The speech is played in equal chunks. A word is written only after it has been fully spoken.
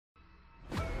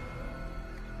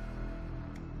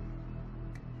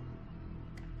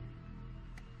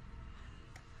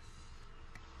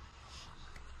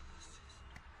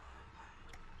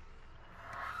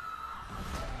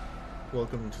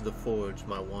Welcome to the Forge,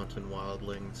 my wanton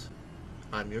wildlings.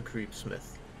 I'm your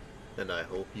creepsmith, and I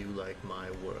hope you like my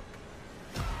work.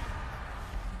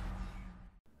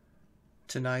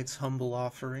 Tonight's humble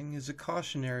offering is a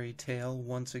cautionary tale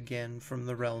once again from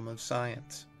the realm of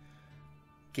science.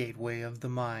 Gateway of the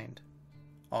Mind.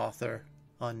 Author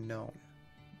unknown.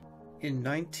 In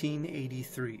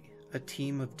 1983, a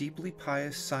team of deeply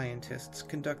pious scientists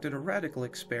conducted a radical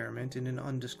experiment in an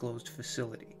undisclosed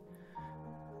facility.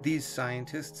 These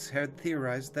scientists had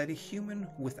theorized that a human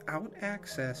without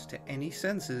access to any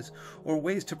senses or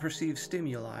ways to perceive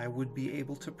stimuli would be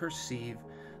able to perceive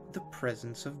the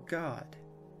presence of God.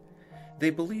 They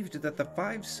believed that the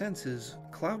five senses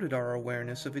clouded our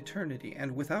awareness of eternity,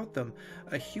 and without them,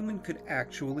 a human could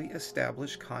actually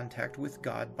establish contact with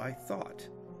God by thought.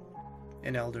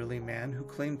 An elderly man who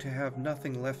claimed to have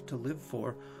nothing left to live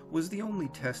for was the only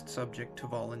test subject to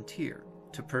volunteer.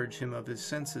 To purge him of his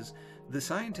senses, the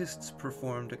scientists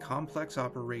performed a complex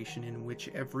operation in which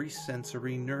every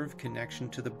sensory nerve connection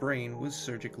to the brain was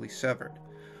surgically severed.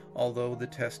 Although the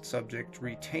test subject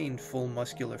retained full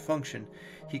muscular function,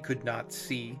 he could not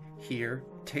see, hear,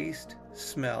 taste,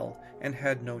 smell, and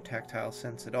had no tactile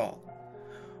sense at all.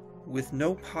 With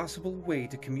no possible way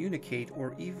to communicate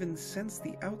or even sense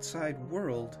the outside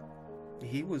world,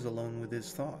 he was alone with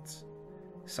his thoughts.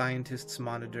 Scientists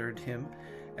monitored him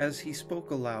as he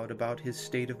spoke aloud about his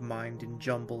state of mind in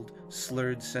jumbled,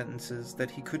 slurred sentences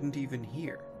that he couldn't even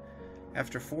hear.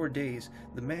 After 4 days,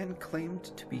 the man claimed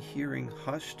to be hearing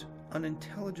hushed,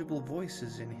 unintelligible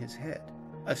voices in his head.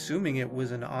 Assuming it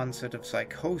was an onset of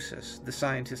psychosis, the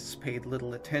scientists paid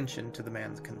little attention to the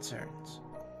man's concerns.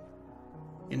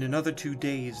 In another 2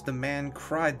 days, the man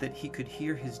cried that he could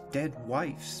hear his dead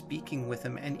wife speaking with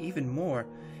him, and even more,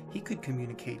 he could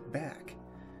communicate back.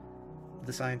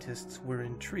 The scientists were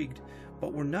intrigued,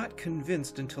 but were not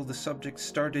convinced until the subject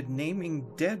started naming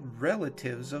dead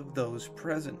relatives of those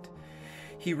present.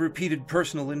 He repeated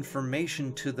personal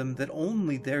information to them that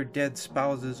only their dead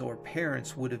spouses or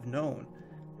parents would have known.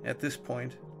 At this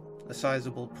point, a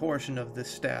sizable portion of the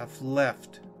staff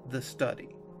left the study.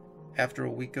 After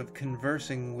a week of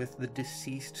conversing with the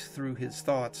deceased through his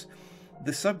thoughts,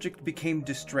 the subject became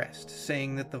distressed,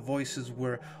 saying that the voices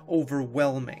were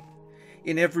overwhelming.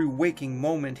 In every waking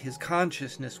moment, his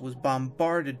consciousness was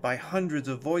bombarded by hundreds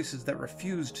of voices that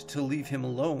refused to leave him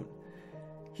alone.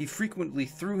 He frequently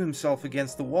threw himself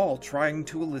against the wall, trying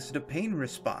to elicit a pain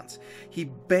response. He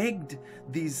begged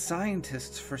these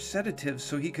scientists for sedatives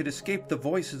so he could escape the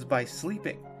voices by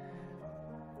sleeping.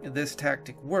 This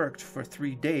tactic worked for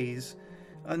 3 days,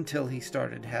 until he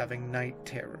started having night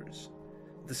terrors.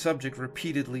 The subject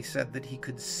repeatedly said that he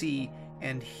could see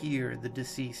and hear the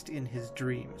deceased in his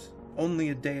dreams. Only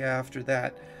a day after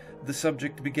that, the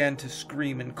subject began to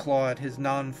scream and claw at his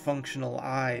non-functional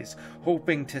eyes,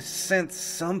 hoping to sense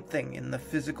something in the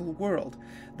physical world.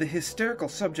 The hysterical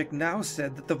subject now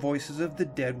said that the voices of the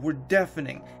dead were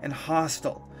deafening and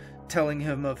hostile, telling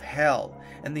him of hell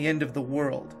and the end of the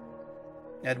world.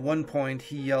 At one point,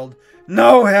 he yelled,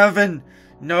 "No heaven!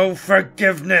 No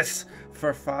forgiveness!"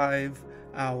 for 5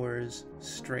 hours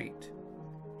straight.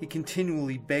 He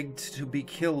continually begged to be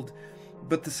killed,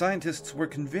 but the scientists were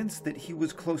convinced that he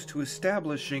was close to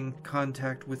establishing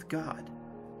contact with God.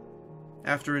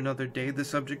 After another day, the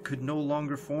subject could no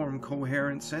longer form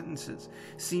coherent sentences.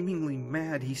 Seemingly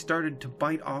mad, he started to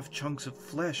bite off chunks of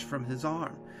flesh from his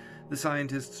arm. The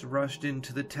scientists rushed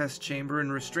into the test chamber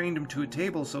and restrained him to a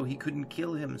table so he couldn't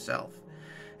kill himself.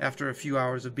 After a few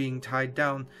hours of being tied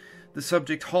down, the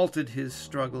subject halted his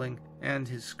struggling and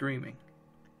his screaming.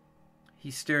 He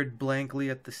stared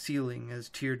blankly at the ceiling as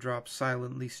teardrops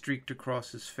silently streaked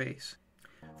across his face.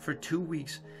 For 2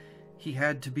 weeks, he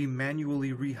had to be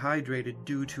manually rehydrated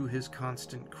due to his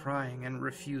constant crying and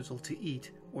refusal to eat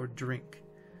or drink.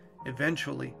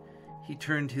 Eventually, he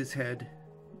turned his head,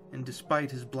 and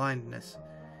despite his blindness,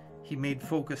 he made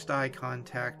focused eye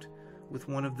contact with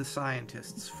one of the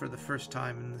scientists for the first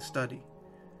time in the study.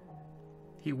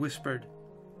 He whispered,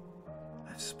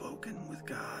 "I've spoken with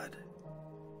God,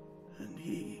 and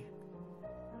he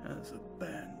has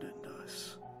abandoned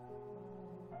us."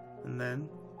 And then,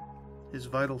 his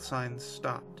vital signs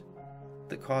stopped.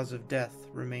 The cause of death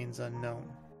remains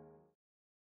unknown.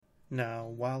 Now,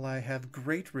 while I have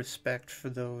great respect for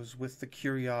those with the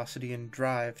curiosity and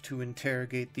drive to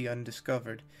interrogate the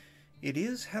undiscovered, it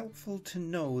is helpful to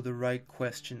know the right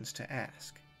questions to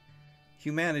ask.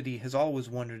 Humanity has always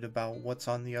wondered about what's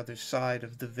on the other side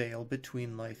of the veil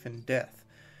between life and death.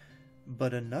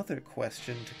 But another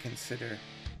question to consider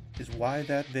is why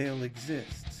that veil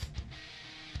exists,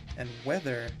 and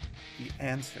whether the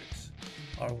answers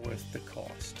are worth the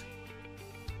cost.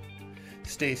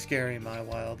 Stay scary, my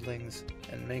wildlings,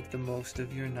 and make the most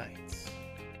of your nights.